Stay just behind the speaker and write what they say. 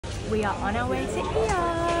We are on our way to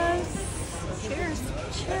Ios. Cheers.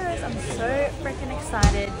 Cheers. I'm so freaking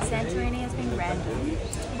excited. Santorini has been random.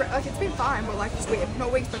 Like, it's been fine, but like, just weird. Not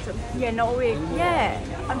what we expected. Yeah, not weird. Yeah.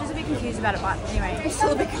 I'm just a bit confused about it, but anyway. I'm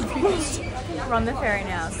still a bit confused. We're on the ferry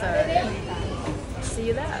now, so see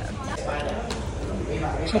you there.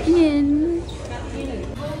 Checking in. Okay,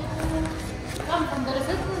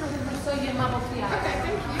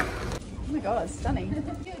 thank you. Oh my god, it's stunning.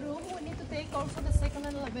 We need to take also the second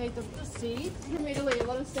elevator to see. You made a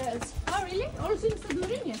lot of stairs. Oh, really? Also, instead of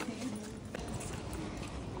doing anything.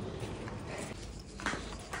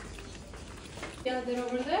 Yeah, they're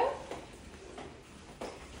over there.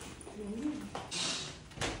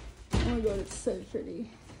 Oh my god, it's so pretty.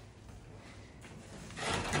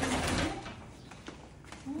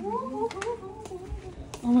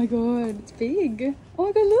 Oh my god, it's big. Oh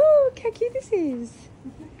my god, look how cute this is.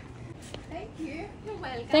 Thank you. You're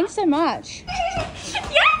welcome. Thanks so much.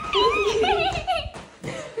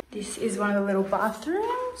 This is one of the little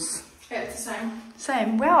bathrooms. Yeah, it's the same.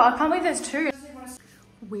 Same. Wow, I can't believe there's two.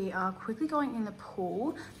 We are quickly going in the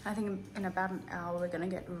pool. I think in about an hour we're gonna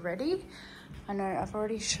get ready. I know I've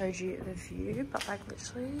already showed you the view, but like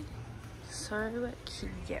literally so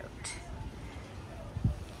cute.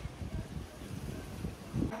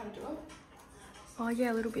 Oh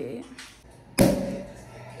yeah, a little bit.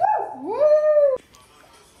 Woo!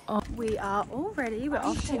 Oh, we are all ready. We're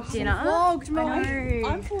off to dinner. Vlogged, I know.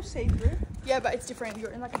 I'm full see-through. Yeah, but it's different.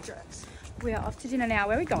 You're in like a dress. We are off to dinner now.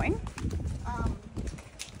 Where are we going?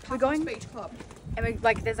 We're going beach club. And we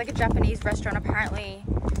like there's like a Japanese restaurant apparently.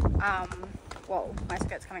 Whoa, my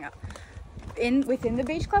skirt's coming up. Within the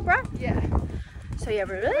beach club, right? Yeah. So yeah,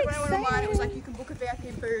 we're really When I excited. went online, it was like you can book a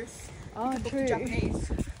VIP booth. Oh, you can book true. a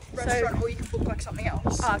Japanese restaurant, or you can book like something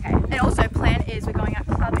else. Oh, okay. And also, plan is we're going out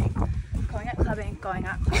clubbing. Going out clubbing. Going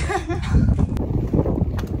out clubbing.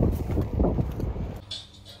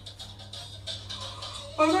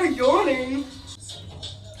 I'm not yawning.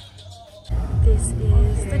 This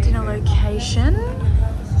is the dinner location.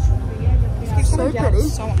 So pretty.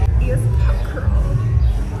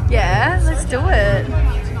 Yeah, let's do it.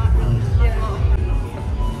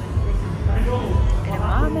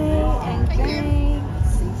 Edamame and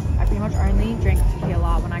drinks. I pretty much only drink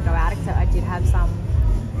tequila when I go out, except I did have some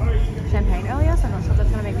champagne earlier, so I'm not sure if that's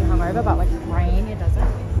gonna make me hungover, but like rain, it doesn't.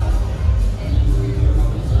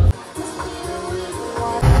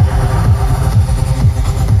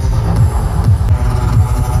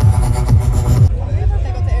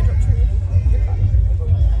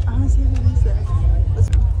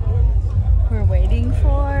 We're waiting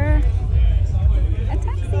for a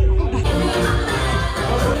taxi.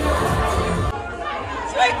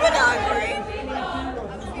 It's like Monopoly.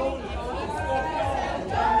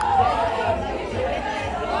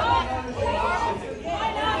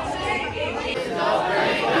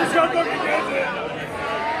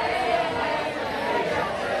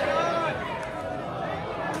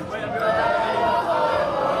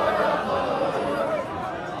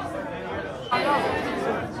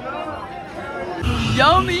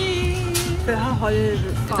 Yummy! How hot is it?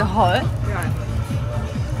 Is it hot?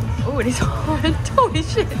 Yeah. Oh, it is hot. Holy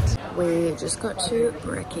shit. We just got to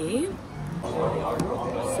Brekkie.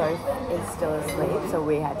 Soph is still asleep, so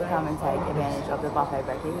we had to come and take advantage of the buffet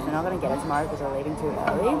brekkie because we're not going to get it tomorrow because we're leaving too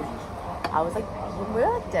early. I was like, we were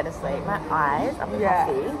like dead asleep. My eyes are puffy.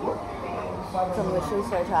 So I'm literally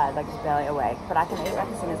so tired, like just barely awake. But I can eat like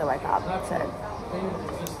as soon as I wake up, so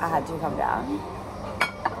I had to come down.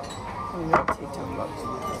 We got TikTok vlogs.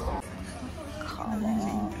 Come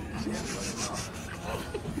on.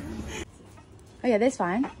 Oh yeah, that's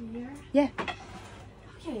fine. Yeah.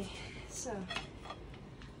 Okay, so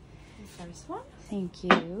the first one. Thank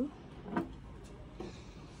you.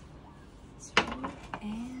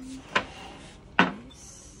 And this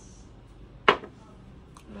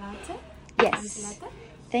latte. Yes. This latte.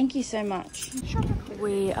 Thank you so much.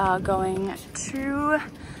 We are going to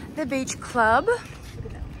the beach club. Look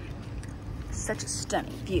at that. Such a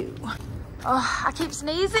stunning view. Oh, I keep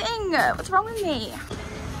sneezing. What's wrong with me?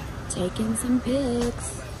 Taking some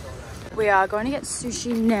pics. We are going to get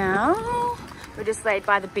sushi now. We just laid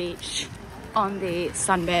by the beach on the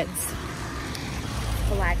sunbeds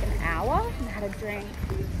for like an hour and had a drink.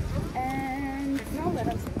 And no, let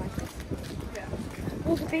us like this. Yeah.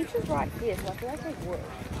 Well, the beach is right here, so I feel like they would.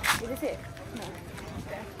 Is this it? No.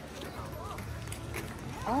 Okay.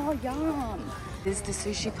 Oh, yum. This is the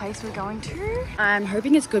sushi place we're going to. I'm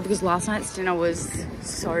hoping it's good because last night's dinner was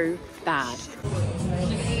so bad.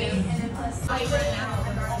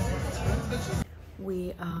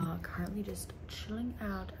 We are currently just chilling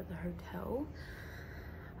out at the hotel.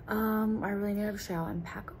 I really need to have a shower and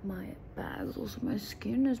pack up my bags. Also, my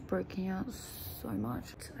skin is breaking out so much.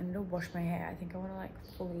 I need to wash my hair. I think I want to like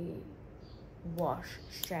fully wash,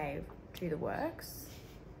 shave, do the works.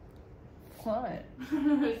 What?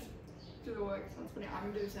 Do the works. That's funny. I'm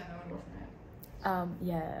gonna do the same. I want to wash my hair.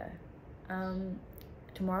 Yeah.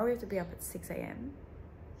 Tomorrow we have to be up at 6 a.m.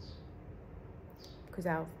 because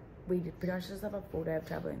we don't just have a full day of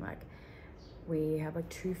traveling. Like, we have like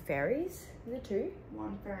 2 ferries. Is it 2?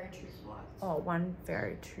 1 ferry, 2 flights. Oh, 1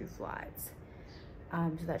 ferry, 2 flights.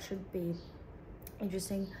 So that should be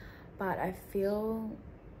interesting. But I don't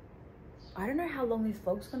know how long this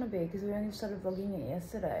vlog's gonna be because we only started vlogging it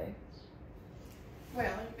yesterday. Wait,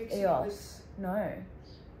 I'm mixing Ios. No.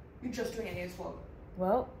 You're just doing an Ios vlog.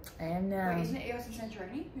 Well, I am now. Wait, isn't it Ios and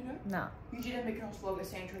Santorini? You know? No. You did a Mykonos vlog, a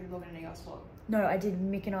Santorini vlog, and an Ios vlog. No, I did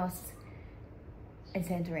Mykonos and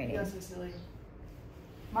Santorini. Ios is silly.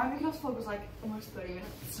 My Mykonos vlog was like almost 30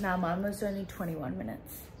 minutes. Nah, mine was only 21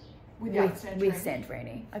 minutes. Without Santorini? With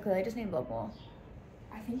Santorini. I clearly just need to vlog more.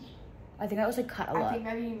 I think I also cut a lot. I think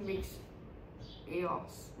maybe you mix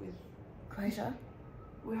Ios with Croatia?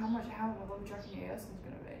 Well, how long do you reckon Ios is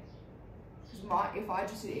gonna be? Because if I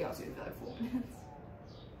just did Ios, it would be like 4 minutes.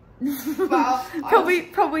 But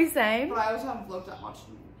probably same. But I also haven't vlogged that much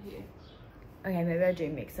here. Okay, maybe I do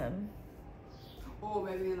mix them. Or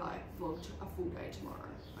maybe like vlogged a full day tomorrow,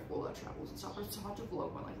 like all our travels and stuff. But it's hard to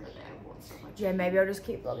vlog when like we're at the airport and stuff like that. Yeah, maybe I'll just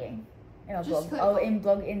keep vlogging. And I'll Just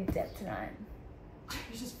vlog in depth tonight.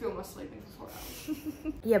 You just film us sleeping for 4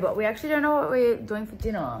 hours. Yeah, but we actually don't know what we're doing for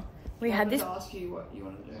dinner. We had this. Ask you what you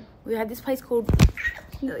want to do. We had this place called.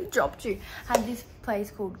 Nearly dropped you. Had this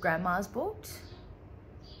place called Grandma's booked,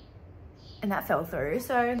 and that fell through.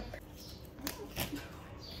 So.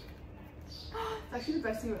 It's actually the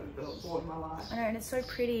best thing I've ever bought in my life. I know, and it's so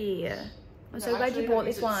pretty. I'm so glad you bought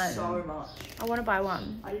this one. So much. I want to buy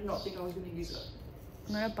one. I did not think I was going to use it.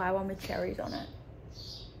 I'm gonna buy one with cherries on it.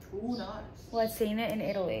 Oh, nice. Well, I've seen it in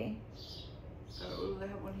Italy. So will they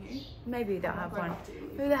have one here? Maybe they'll have one.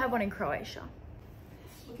 Maybe they'll have one in Croatia.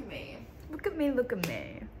 Look at me. Look at me, look at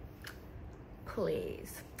me.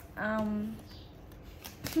 Please. Yeah.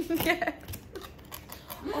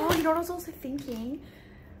 Oh, you know what I was also thinking?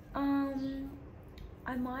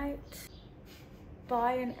 I might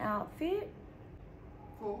buy an outfit.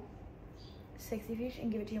 For? Sexy fish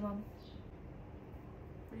and give it to your mum.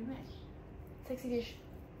 What do you mean? Sexy fish.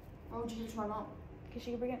 Why would you give it to my mum? Because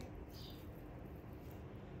she can bring it.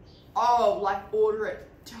 Oh, like order it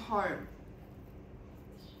to home.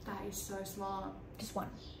 That is so smart. Just one.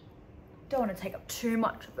 Don't want to take up too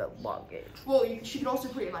much of the luggage. Well, she could also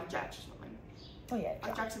put it in like Jack's or something. Oh yeah.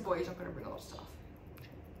 Like Jack's a boy, he's not going to bring a lot of stuff.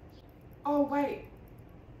 Oh wait.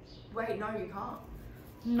 Wait, no you can't.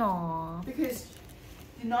 No. Because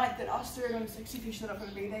the night that us three are going to Sexy Fish, they're not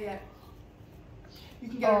going to be there yet. You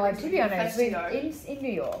can get to be honest, in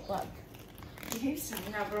New York, like. You keep saying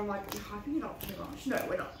that, but I'm like, you're hyping it up too much. No,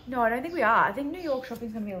 we're not. No, I don't think we are. I think New York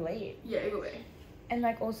shopping's gonna be elite. Yeah, it will be. And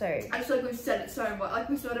like also. I just feel like we've said it so much. Like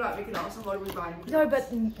we said about Mykonos, and what are we buying? No, but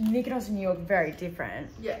Mykonos and New York are very different.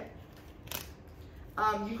 Yeah.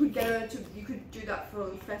 You could get her to. You could do that for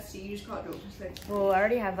Festy. You just can't do it for Sexy Fish. Well, I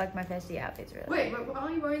already have like my festy outfits really. Wait,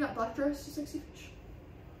 aren't you wearing that black dress to Sexy Fish?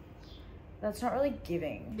 That's not really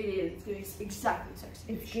giving. It is. It's giving exactly Sexy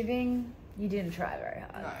Fish. It's giving. You didn't try very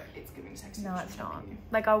hard. No, it's giving Sexy Fish. No, it's not.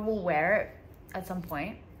 Like I will wear it at some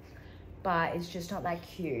point, but it's just not that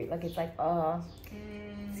cute. Like it's like I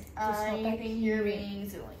think you're being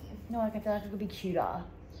silly. No, like I feel like it could be cuter,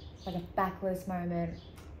 like a backless moment.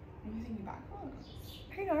 What are you thinking backward?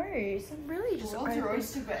 Who knows? I'm really just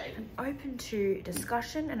open to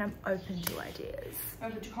discussion and I'm open to ideas.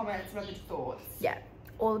 Open to comments, open to thoughts. Yeah,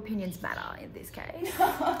 all opinions matter in this case.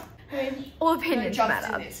 I mean, all opinions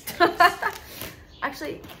matter. In this case.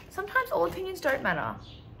 Actually, sometimes all opinions don't matter.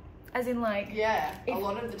 As in like... Yeah, a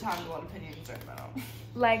lot of the time a lot of opinions don't matter.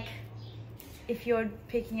 Like, if you're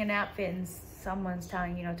picking an outfit and someone's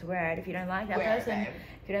telling you not to wear it, if you don't like that person...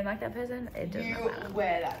 If you don't like that person, it doesn't matter. You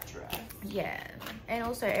wear that dress. Yeah. And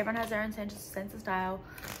also, everyone has their own sense of style.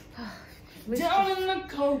 Down in the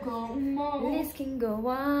Coco Mall. This can go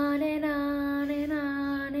on and on and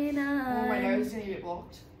on and on. Oh, my nose is getting a bit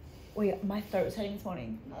blocked. Oh yeah, my throat was hurting this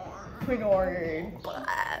morning. No.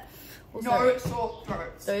 No sore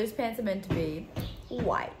throats. Those pants are meant to be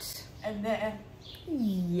white. And they're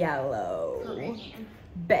yellow. green.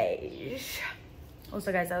 Beige.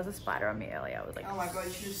 Also, guys, that was a spider on me earlier. I was like, oh my god,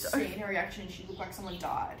 you should have seen her reaction. She looked like someone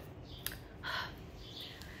died.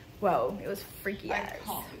 Well, it was freaky I as.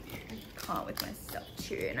 can't with you. Can't with myself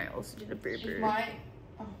too, and I also did a boo boo. Oh my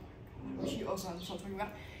god, she also has something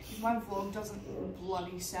about. my vlog doesn't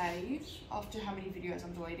bloody save after how many videos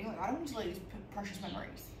I'm deleting. Like, I don't want to delete these precious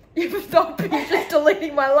memories. You've stopped just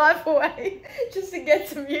deleting my life away just to get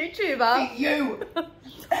some YouTuber. You!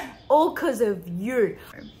 All because of you.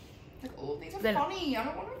 Like, all these are funny. I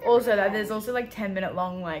don't want to. Also, there's also like 10-minute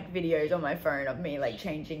long like videos on my phone of me like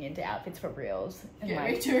changing into outfits for reels. And Yeah,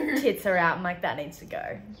 like me too. tits are out. I'm like, that needs to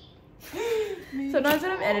go. Sometimes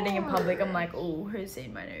when I'm editing in public, I'm like, oh, who's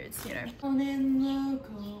seen my nudes, you know? I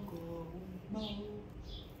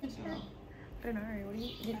don't know. What do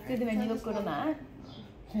you did the menu look good on that?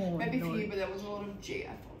 Oh, maybe no. for you, but there was a lot of GF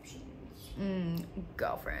options.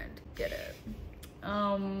 Girlfriend, get it.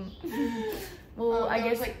 Well, I there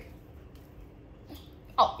guess was like,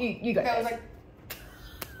 oh, you go. there was first.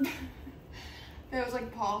 like there was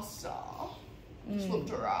like pasta. Just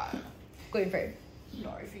looked alright. Gluten free.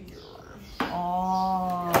 No, for you.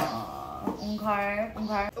 Oh, okay.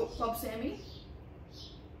 Oh, Club Sammy.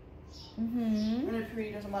 Mm-hmm. I know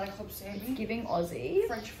Prudy doesn't like Club Sammy. Giving Aussie.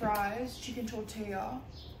 French fries, chicken tortilla,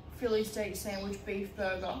 Philly steak sandwich, beef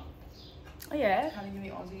burger. Oh yeah. Kind of give me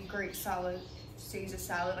Aussie. Greek salad, Caesar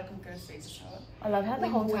salad. I can go Caesar salad. I love how the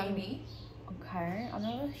whole time. Linguine Okay, I'm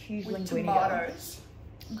not a huge with linguine girl. tomatoes,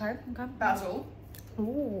 Okay. basil.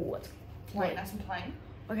 Ooh. Plain, nice and plain.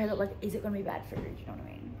 Okay, but like, is it gonna be bad food? You know what I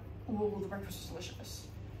mean? Ooh, the breakfast is delicious.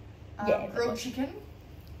 Yeah, grilled chicken,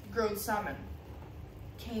 grilled salmon,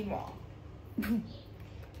 quinoa. And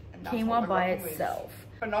that's what Quinoa we're by rocking with. itself.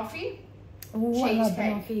 Banoffee. Ooh, I love Cheesecake.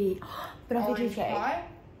 banoffee. Banoffee Orange cheesecake. pie.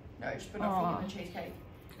 No, just banoffee and then cheesecake.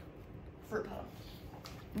 Fruit punch.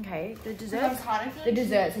 Okay, the I'm desserts. kind of The feeling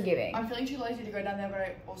desserts are giving. I'm feeling too lazy to go down there, but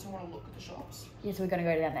I also want to look at the shops. Yeah, so we're gonna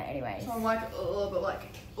go down there anyways. So I'm like, ugh, but like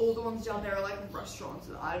all the ones down there are like restaurants,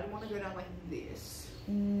 and I don't want to go down like this.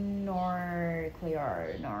 No, Cleo,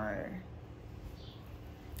 no.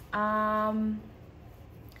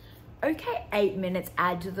 Okay, 8 minutes.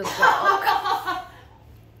 Add to the vlog.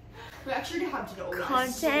 We actually have to do all this.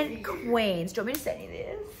 Content queens. Do you want me to send you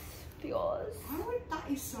this? Yours. Why would that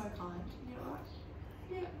is so kind? You know what?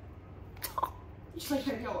 Yeah. Just like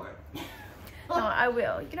go it. No, I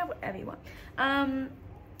will. You can have whatever you want.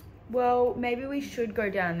 Well, maybe we should go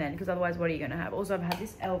down then, because otherwise, what are you gonna have? Also, I've had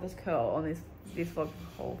this Elvis curl on this vlog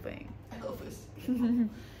whole thing. Elvis. Yeah,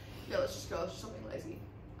 let's just go. Let's just something lazy.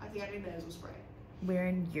 I think I need nasal spray. We're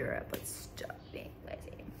in Europe. Let's stop being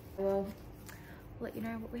lazy. Well, I'll let you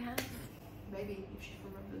know what we have. Maybe if she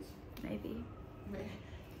remembers. Maybe.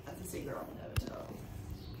 That's a secret I'll never tell.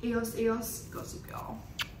 Eos, gossip girl.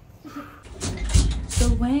 So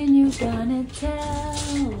when you gonna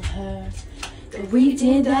tell her that we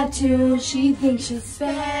did that too? She thinks she's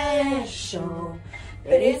special,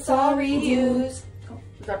 but it's all reused.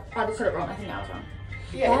 I just said it wrong. I think that was wrong.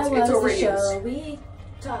 Yeah, That it's all was the reused. show we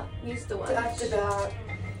used to watch about.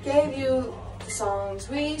 Gave you the songs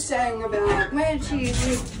we sang about when she's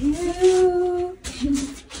with you.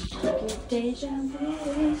 Deja vu,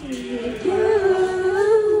 with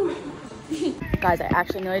you. Guys, I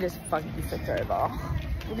actually nearly just fucking flipped over.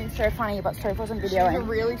 It been so funny, but so far on video. It was a And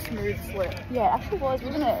really smooth slip. yeah, it actually was,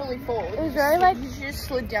 wasn't it? Fully forward. It was very like, You just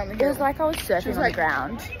slid down the it hill. was like I was surfing was on like- the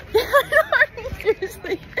ground. I know,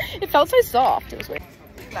 seriously. It felt so soft. It was weird.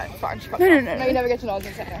 No, it's fine. No. You never get to know I was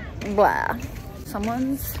gonna say that. Blah.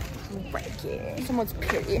 Someone's breaking. Someone's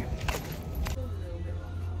pretty.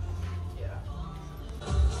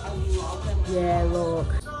 Yeah, look.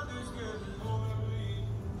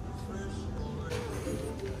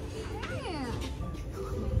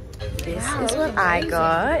 This is what I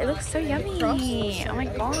got. It looks so yummy. Oh my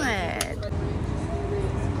god.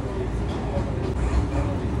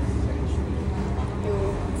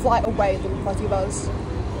 Fly away, little fuzzy buzz.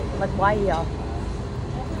 Like, why here?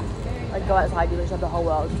 Like, go outside, you literally have the whole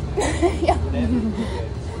world. Yeah.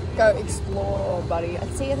 Go explore, buddy. I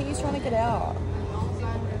think he's trying to get out.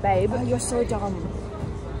 Babe. Oh, you're so dumb.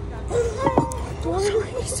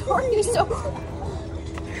 Sorry.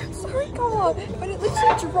 Sorry, God. But it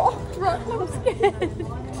literally dropped right when I was scared.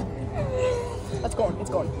 That's gone. It's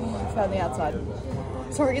gone. Oh, I found the outside.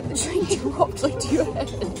 Sorry, it literally dropped like to your head.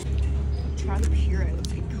 Try the puree.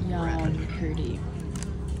 Let's get Yum, pretty.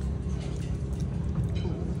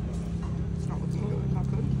 It's not looking good. Not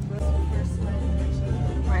good.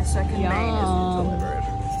 My second main is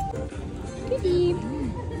pretty.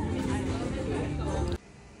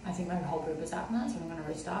 I think my whole poop is out now, so I'm gonna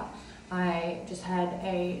restart. I just had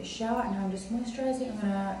a shower and now I'm just moisturizing. I'm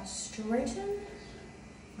gonna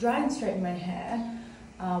dry and straighten my hair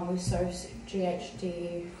with Soph's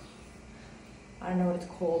GHD. I don't know what it's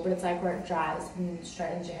called, but it's like where it dries and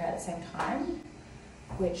straightens your hair at the same time,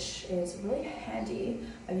 which is really handy.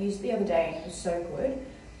 I used it the other day and it was so good.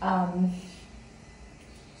 So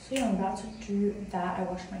yeah, I'm about to do that. I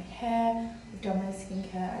washed my hair, I've done my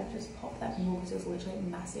skincare. I just popped that pimple because it was literally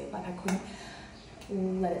massive. Like I couldn't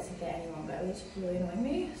let it sit there any longer. It was really annoying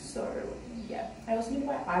me. So yeah, I also need to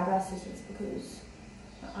buy eyebrow scissors because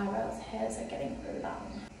my eyebrows hairs are getting really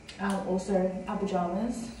long. Also our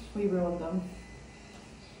pajamas, we ruined them.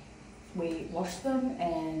 We washed them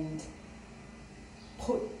and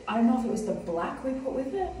I don't know if it was the black we put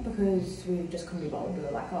with it because we just couldn't be bothered. We were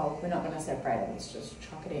like, oh, we're not going to separate it, let's just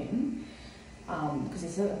chuck it in. Because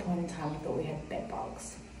it's at the point in time we thought we had bed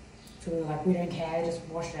bugs. So we were like, we don't care, just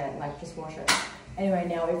wash it, like just wash it. Anyway,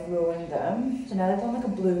 now we've ruined them. So now they've done like a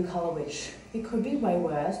blue colour, which it could be way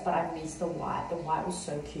worse, but I miss the white. The white was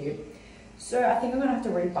so cute. So I think I'm going to have to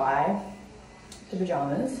rebuy the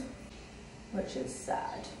pajamas, which is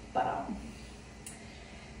sad, but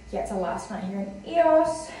yeah, it's our last night here in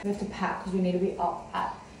Ios. We have to pack because we need to be up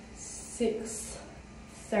at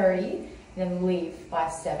 6:30 and then leave by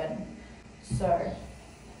 7. So,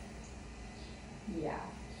 yeah.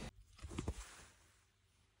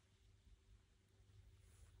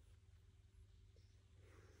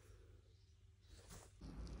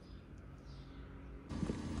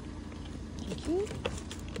 Thank you.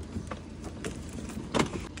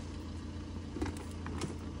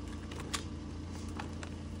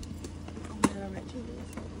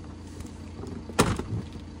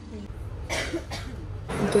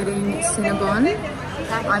 Getting Cinnabon.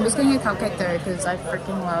 I'm just getting a cupcake though because I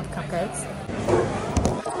freaking love cupcakes.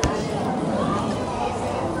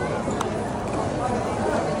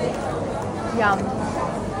 Yum.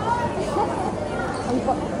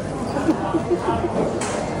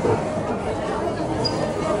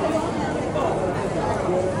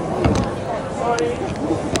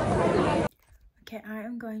 Okay, I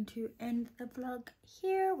am going to end the vlog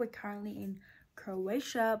here. We're currently in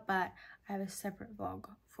Croatia, but I have a separate vlog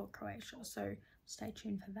for Croatia, so stay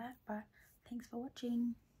tuned for that. But thanks for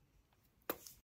watching.